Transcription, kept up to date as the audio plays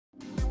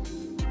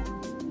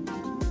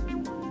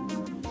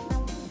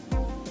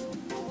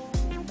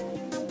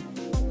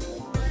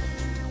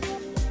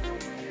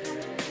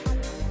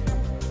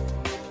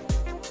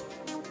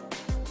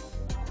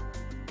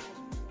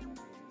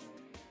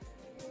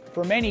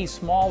For many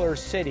smaller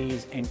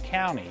cities and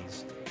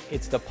counties,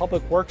 it's the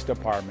Public Works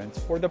Department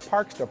or the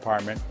Parks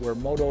Department where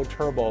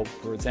MOTOTRBO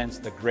presents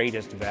the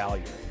greatest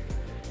value.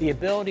 The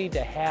ability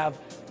to have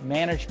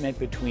management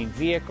between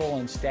vehicle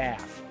and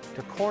staff,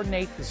 to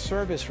coordinate the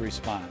service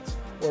response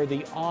or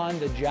the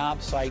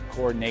on-the-job site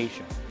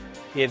coordination,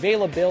 the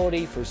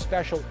availability for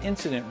special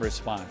incident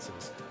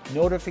responses,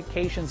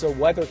 notifications of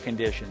weather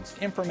conditions,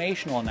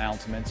 informational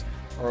announcements,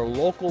 or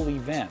local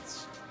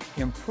events,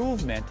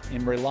 improvement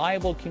in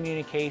reliable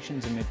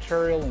communications and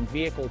material and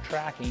vehicle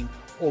tracking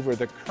over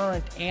the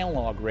current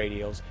analog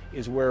radios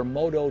is where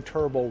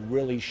MOTOTRBO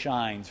really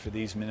shines for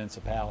these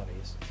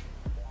municipalities.